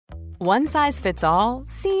One size fits all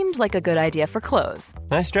seemed like a good idea for clothes.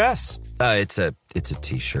 Nice dress. It's a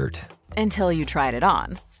t-shirt. Until you tried it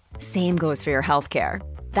on. Same goes for your healthcare.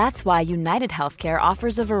 That's why United Healthcare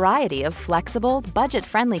offers a variety of flexible,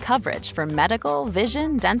 budget-friendly coverage for medical,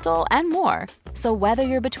 vision, dental, and more. So whether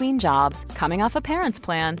you're between jobs, coming off a parent's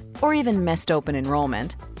plan, or even missed open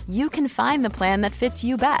enrollment, you can find the plan that fits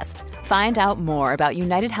you best. Find out more about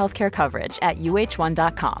United Healthcare coverage at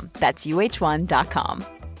uh1.com. That's uh1.com.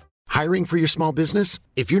 Hiring for your small business?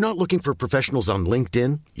 If you're not looking for professionals on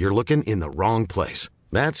LinkedIn, you're looking in the wrong place.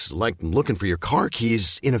 That's like looking for your car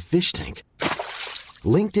keys in a fish tank.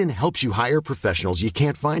 LinkedIn helps you hire professionals you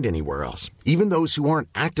can't find anywhere else, even those who aren't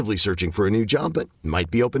actively searching for a new job but might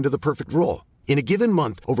be open to the perfect role. In a given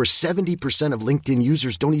month, over 70% of LinkedIn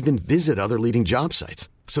users don't even visit other leading job sites.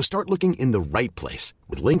 So start looking in the right place.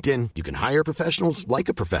 With LinkedIn, you can hire professionals like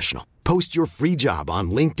a professional. Post your free job on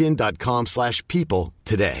linkedin.com/people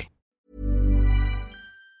today.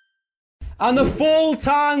 And the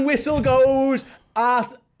full-time whistle goes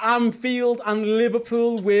at Anfield, and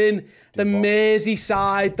Liverpool win the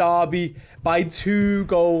Merseyside derby by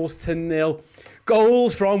 2-0.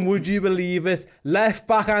 Goals from, would you believe it,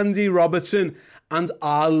 left-back Andy Robertson and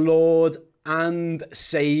our Lord and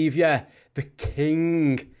Saviour, the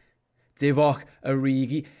King, Divock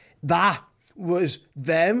Origi. That was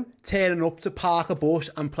them turning up to park a bus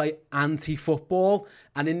and play anti-football.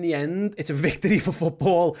 And in the end, it's a victory for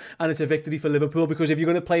football and it's a victory for Liverpool, because if you're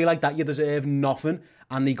going to play like that, you deserve nothing.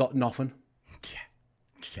 And they got nothing.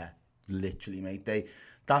 Yeah, literally, mate.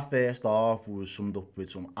 That first half was summed up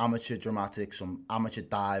with some amateur dramatics, some amateur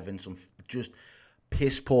diving, some just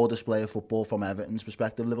piss-poor display of football from Everton's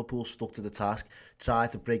perspective. Liverpool stuck to the task, tried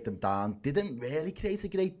to break them down, didn't really create a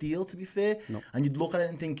great deal, to be fair. No. And you'd look at it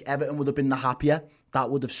and think Everton would have been the happier. That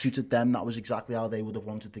would have suited them. That was exactly how they would have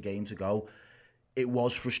wanted the game to go. It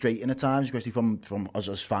was frustrating at times, especially from us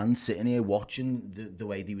as fans sitting here watching the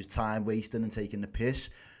way they was time wasting and taking the piss.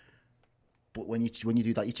 But when you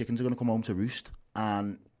do that, your chickens are going to come home to roost,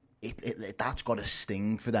 and that's got a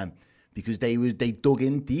sting for them, because they dug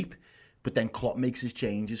in deep. But then Klopp makes his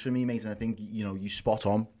changes for me, mate, and I think, you know, you spot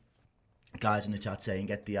on. Guys in the chat saying,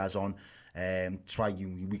 get Diaz on.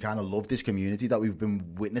 We kind of love this community that we've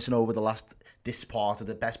been witnessing over the best part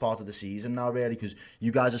of the season now, really, because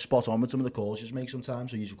you guys are spot on with some of the calls you make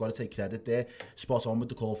sometimes, so you've got to take credit there. Spot on with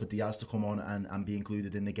the call for Diaz to come on and be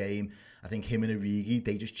included in the game. I think him and Origi,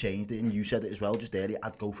 they just changed it, and you said it as well just earlier.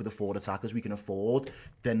 I'd go for the 4 attackers we can afford.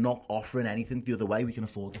 They're not offering anything the other way. We can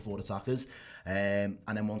afford the 4 attackers. And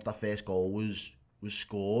then once that first goal was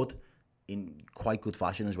scored, in quite good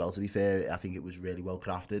fashion as well, to be fair. I think it was really well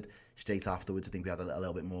crafted. Straight afterwards, I think we had a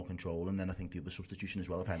little bit more control, and then I think the other substitution as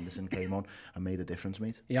well of Henderson came on and made a difference,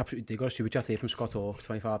 mate. He absolutely did. Got a super chat here from Scott Hawk,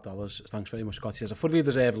 $25. Thanks very much, Scott. He says, a fully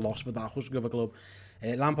deserved loss for that Husky of a club.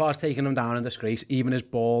 Lampard's taking him down in disgrace. Even his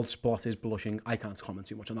bald spot is blushing. I can't comment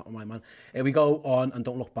too much on that one, my man. We go on and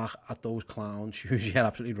don't look back at those clown shoes. Yeah,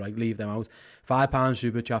 absolutely right. Leave them out. £5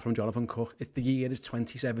 super chat from Jonathan Cook. The year is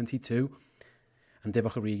 2072. And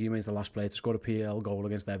Divock Origi remains the last player to score a PL goal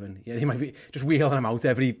against Everton. Yeah, he might be just wheeling him out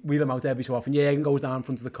every so often. Jürgen goes down in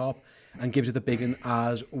front of the cop and gives it the big one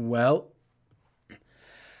as well.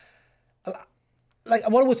 Like,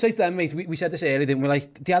 what I would say to them, mate, we said this earlier, didn't we?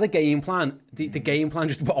 Like, they had a game plan. The game plan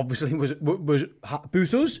just obviously was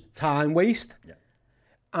boot us, time waste,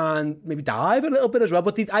 and maybe dive a little bit as well.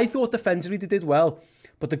 But I thought defensively they did well.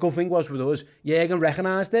 But the good thing was with us, Jürgen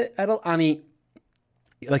recognised it, Errol, and he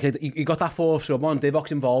got that 4th sub on.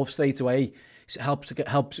 Divock's involved straight away.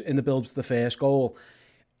 Helps in the build to the first goal.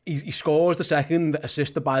 He scores the second,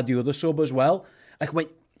 assisted by the other sub as well.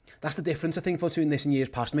 That's the difference, I think, between this and years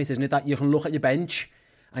past, mate, isn't it? That you can look at your bench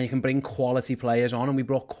and you can bring quality players on, and we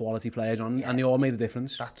brought quality players on, and they all made a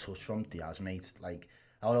difference. That touch from Diaz, mate, I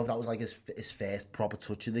don't know if that was his first proper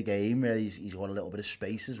touch of the game. Really, he's got a little bit of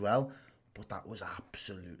space as well, but that was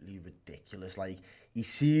absolutely ridiculous. He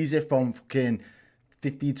sees it from fucking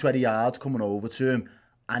 15, 20 yards coming over to him,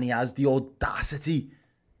 and he has the audacity.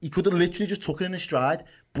 He could have literally just took it in his stride,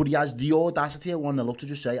 but he has the audacity at 1-0 to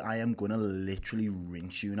just say, I am going to literally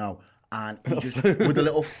rinse you now. And he just, with a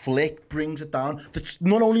little flick, brings it down.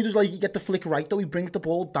 Not only does he get the flick right, though, he brings the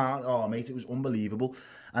ball down. Oh, mate, it was unbelievable.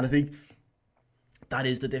 And I think that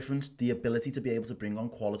is the difference, the ability to be able to bring on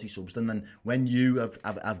quality subs. And then when you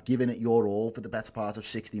have given it your all for the better part of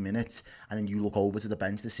 60 minutes, and then you look over to the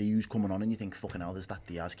bench to see who's coming on, and you think, fucking hell, there's that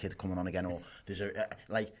Diaz kid coming on again. Or there's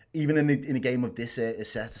even in a game of this set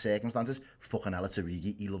of circumstances, fucking hell, it's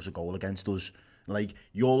Origi. He loves a goal against us.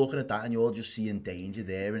 You're looking at that and you're just seeing danger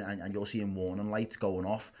there, and you're seeing warning lights going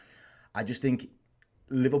off. I just think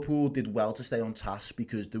Liverpool did well to stay on task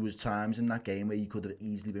because there was times in that game where you could have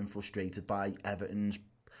easily been frustrated by Everton's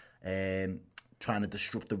trying to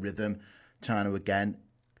disrupt the rhythm, trying to again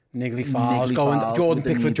niggly fouls, Jordan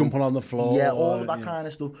Pickford jumping on the floor. Yeah, all of that kind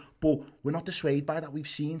of stuff. But we're not dissuaded by that. We've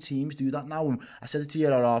seen teams do that now. And I said it to you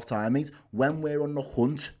at half time, mate. When we're on the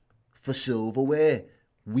hunt for silverware,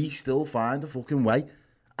 we still find a fucking way.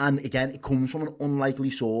 And again, it comes from an unlikely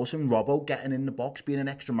source. And Robbo getting in the box, being an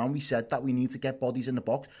extra man, we said that we need to get bodies in the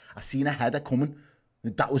box. I seen a header coming.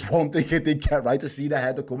 That was one thing I did get right, to see the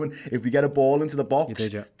header coming. If we get a ball into the box,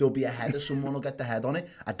 there'll be a header, someone will get the head on it.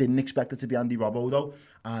 I didn't expect it to be Andy Robbo though,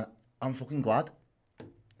 and I'm fucking glad.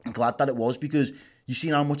 I'm glad that it was, because you've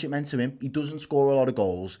seen how much it meant to him. He doesn't score a lot of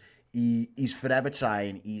goals. He's forever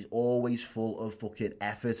trying. He's always full of fucking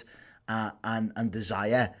effort and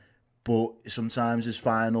desire, but sometimes his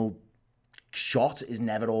final shot is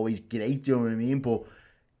never always great, do you know what I mean? But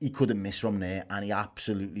he couldn't miss from there, and he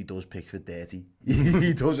absolutely does Pickford dirty.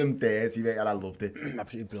 He does him dirty, mate, and I loved it.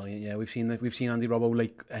 Absolutely brilliant. Yeah, we've seen Andy Robbo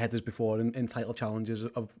like headers before in title challenges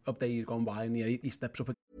of days gone by, and yeah, he steps up.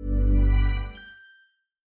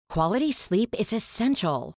 Quality sleep is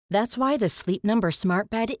essential. That's why the Sleep Number Smart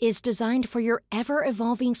Bed is designed for your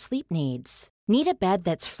ever-evolving sleep needs. Need a bed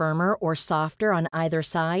that's firmer or softer on either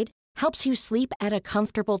side? Helps you sleep at a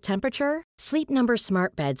comfortable temperature? Sleep Number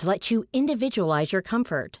Smart Beds let you individualize your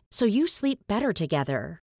comfort, so you sleep better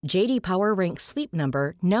together. J.D. Power ranks Sleep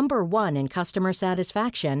Number #1 in customer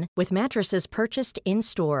satisfaction with mattresses purchased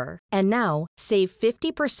in-store. And now, save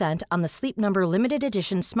 50% on the Sleep Number Limited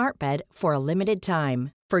Edition Smart Bed for a limited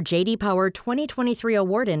time. For J.D. Power 2023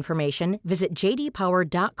 award information, visit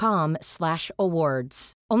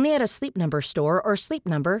jdpower.com/awards. Only at a Sleep Number store or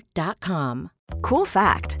sleepnumber.com. Cool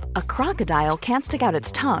fact, a crocodile can't stick out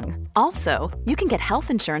its tongue. Also, you can get health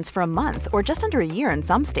insurance for a month or just under a year in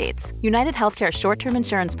some states. United Healthcare short-term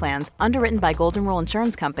insurance plans, underwritten by Golden Rule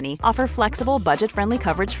Insurance Company, offer flexible, budget-friendly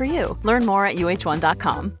coverage for you. Learn more at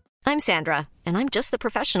uh1.com. I'm Sandra, and I'm just the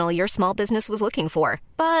professional your small business was looking for.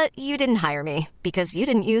 But you didn't hire me because you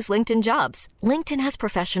didn't use LinkedIn Jobs. LinkedIn has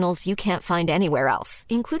professionals you can't find anywhere else,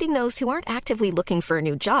 including those who aren't actively looking for a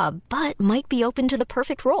new job, but might be open to the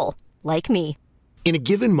perfect role, like me. In a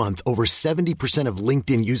given month, over 70% of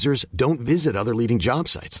LinkedIn users don't visit other leading job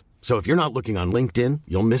sites. So if you're not looking on LinkedIn,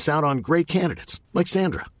 you'll miss out on great candidates like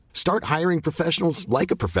Sandra. Start hiring professionals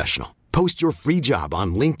like a professional. Post your free job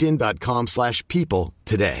on linkedin.com/people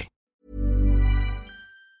today.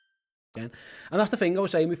 And that's the thing I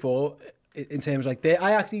was saying before, in terms of like, I'm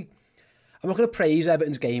not going to praise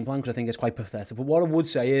Everton's game plan because I think it's quite pathetic, but what I would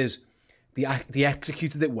say is they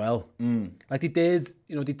executed it well. Like they did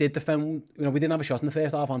defend, we didn't have a shot in the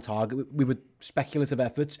first half on target. We were speculative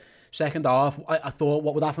efforts. Second half, I thought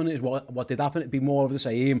what would happen is what did happen. It'd be more of the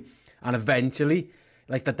same, and eventually,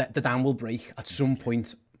 like the dam will break at some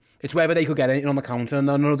point. It's whether they could get it on the counter.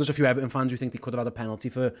 And I know there's a few Everton fans who think they could have had a penalty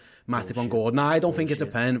for Matip on Gordon. I don't think it's a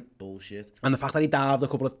pen. Bullshit. And the fact that he dived a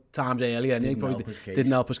couple of times earlier, and he probably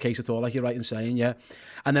didn't help his case at all, like you're right in saying, yeah.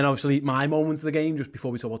 And then obviously my moment of the game, just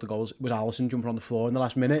before we talk about the goals, was Alisson jumping on the floor in the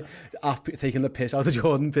last minute, taking the piss out of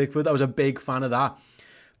Jordan Pickford. I was a big fan of that.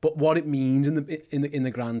 But what it means in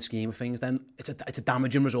the grand scheme of things, then it's a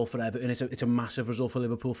damaging result for Everton. It's a massive result for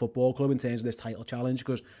Liverpool Football Club in terms of this title challenge,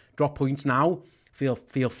 because drop points now feel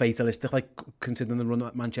fatalistic, like considering the run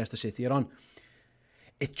that Manchester City are on.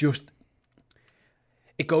 It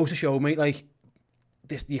goes to show, mate, like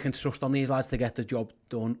this, you can trust on these lads to get the job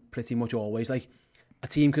done pretty much always. Like a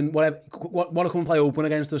team can, want to come and play open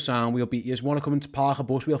against us, sound, we'll beat you. Want to come and park a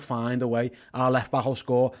bus, we'll find a way. Our left back will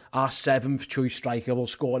score. Our 7th choice striker will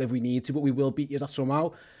score if we need to, but we will beat you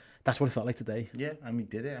somehow. That's what it felt like today. Yeah, and we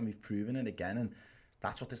did it, and we've proven it again, and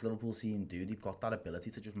that's what this Liverpool team do. They've got that ability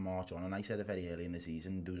to just march on. And I said it very early in the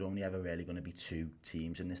season, there was only ever really going to be 2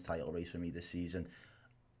 teams in this title race for me this season.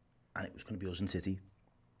 And it was going to be us and City.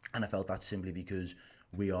 And I felt that simply because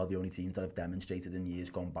we are the only teams that have demonstrated in years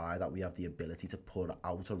gone by that we have the ability to put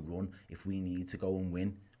out a run if we need to go and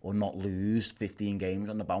win or not lose 15 games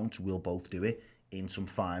on the bounce. We'll both do it in some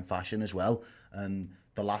fine fashion as well. And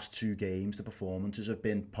the last 2 games, the performances have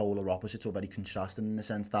been polar opposites or very contrasting in the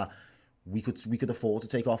sense that we could afford to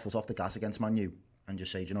take our foot off the gas against Man U and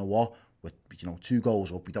just say, do you know what, we're 2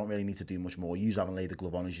 goals up, we don't really need to do much more. You haven't laid the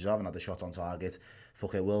glove on us, you haven't had a shot on target.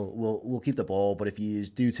 Fuck it, we'll keep the ball, but if you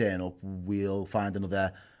do turn up, we'll find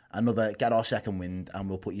another get our second wind and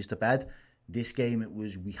we'll put you to bed. This game,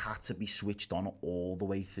 we had to be switched on all the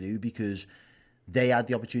way through because they had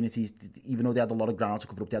the opportunities, even though they had a lot of ground to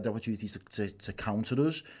cover up, they had the opportunities to counter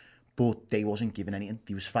us. But they wasn't giving anything.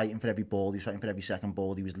 He was fighting for every ball. He was fighting for every second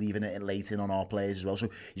ball. He was leaving it late in on our players as well. So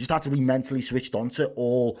you just had to be mentally switched on to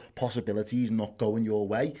all possibilities not going your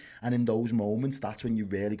way. And in those moments, that's when you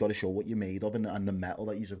really got to show what you're made of and the metal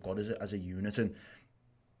that you've got as a unit. And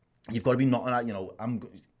you've got to be not that, you know, I'm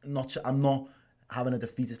not having a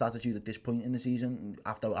defeatist attitude at this point in the season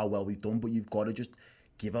after how well we've done, but you've got to just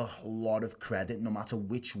give a lot of credit, no matter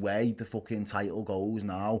which way the fucking title goes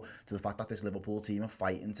now, to the fact that this Liverpool team are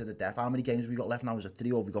fighting to the death. How many games have we got left now? Is it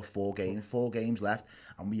 3 or we got 4 games? 4 games left,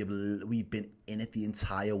 and we've been in it the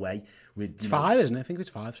entire way. It's 5, isn't it? I think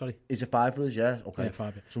it's 5, sorry. Is it 5 for us? Yeah, okay. Yeah,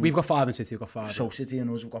 5. Yeah. So we've got 5 and City have got 5. So City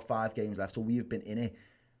and us have got 5 games left, so we've been in it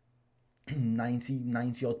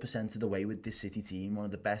 90% of the way with this City team, one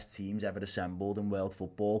of the best teams ever assembled in world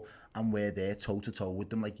football, and we're there toe-to-toe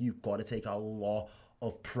with them. Like, you've got to take a lot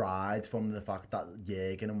of pride from the fact that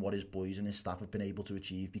Jürgen and what his boys and his staff have been able to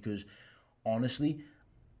achieve, because honestly,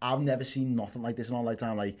 I've never seen nothing like this in our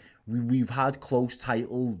lifetime. Like, we've had close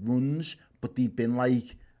title runs, but they've been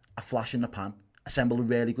like a flash in the pan. Assemble a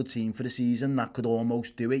really good team for the season that could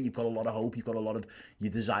almost do it. You've got a lot of hope, you've got a lot of you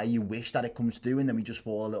desire, you wish that it comes through, and then we just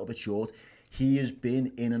fall a little bit short. He has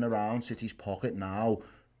been in and around City's pocket now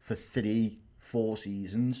for 3-4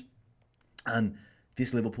 seasons, and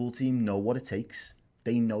this Liverpool team know what it takes.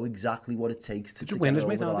 They know exactly what it takes to get winners,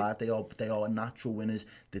 over mate, the line. They are natural winners.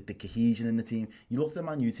 The cohesion in the team. You look at the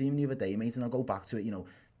Man U team the other day, mate, and I'll go back to it. You know,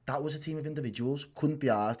 that was a team of individuals. Couldn't be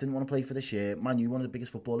arsed, didn't want to play for the shirt. Man U, one of the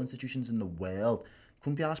biggest football institutions in the world.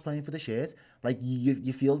 Couldn't be arsed playing for the shirt. Like,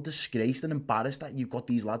 you feel disgraced and embarrassed that you've got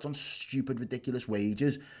these lads on stupid, ridiculous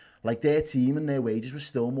wages. Like, their team and their wages were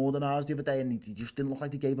still more than ours the other day, and they just didn't look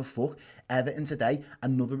like they gave a fuck. Everton today,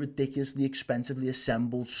 another ridiculously expensively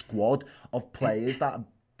assembled squad of players that,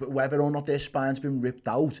 whether or not their spine's been ripped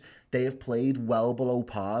out, they have played well below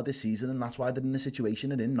par this season, and that's why they're in the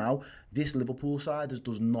situation they're in now. This Liverpool side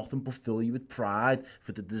does nothing but fill you with pride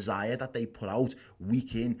for the desire that they put out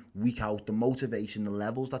week in, week out, the motivation, the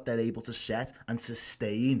levels that they're able to set and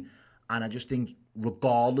sustain. And I just think,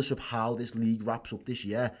 regardless of how this league wraps up this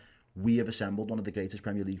year, we have assembled one of the greatest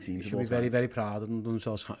Premier League teams of all time. Should be very, very proud of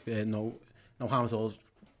themselves. No harm at all.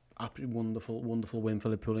 Absolutely wonderful win for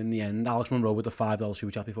Liverpool in the end. Alex Monroe with the $5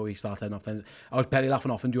 super chat before we started heading off. Then I was barely laughing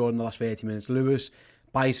off during the last 30 minutes. Lewis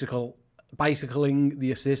bicycling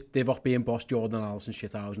the assist. Divock being boss. Jordan Alisson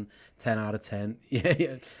shithousen. 10 out of 10.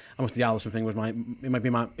 Yeah. I must. The Alisson thing was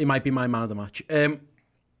it might be my man of the match.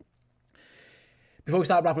 Before we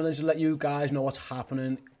start wrapping up, just to let you guys know what's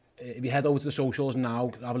happening. If you head over to the socials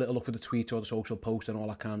now, have a little look for the tweets or the social posts and all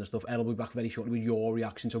that kind of stuff. Ed will be back very shortly with your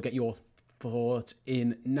reaction, so get your thoughts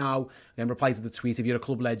in now. And reply to the tweet. If you're a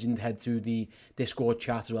club legend, head to the Discord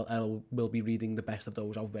chat as well. Ed will be reading the best of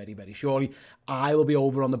those out very, very shortly. I will be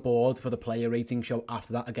over on the board for the player rating show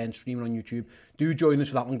after that, again, streaming on YouTube. Do join us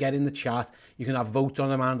for that one. Get in the chat. You can have votes on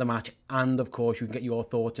the man of the match, and of course, you can get your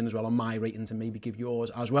thoughts in as well on my ratings and maybe give yours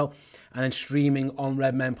as well. And then streaming on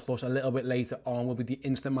Redmen Plus a little bit later on will be the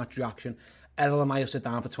instant match reaction. Errol and I will sit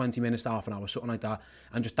down for 20 minutes, half an hour, something like that,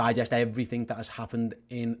 and just digest everything that has happened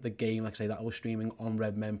in the game. Like I say, that was streaming on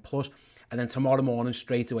Redmen Plus. And then tomorrow morning,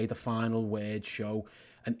 straight away, the final word show,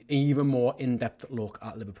 an even more in-depth look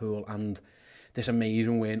at Liverpool and this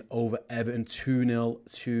amazing win over Everton,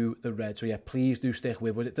 2-0 to the Reds. So yeah, please do stick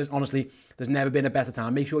with us. There's never been a better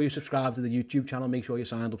time. Make sure you subscribe to the YouTube channel. Make sure you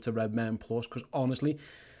signed up to Redmen Plus, because honestly,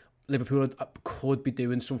 Liverpool could be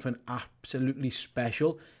doing something absolutely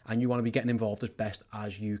special, and you want to be getting involved as best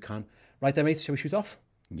as you can. Right then, mate, shall we shoot off?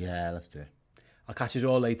 Yeah, let's do it. I'll catch you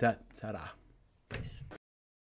all later. Ta-ra. Peace.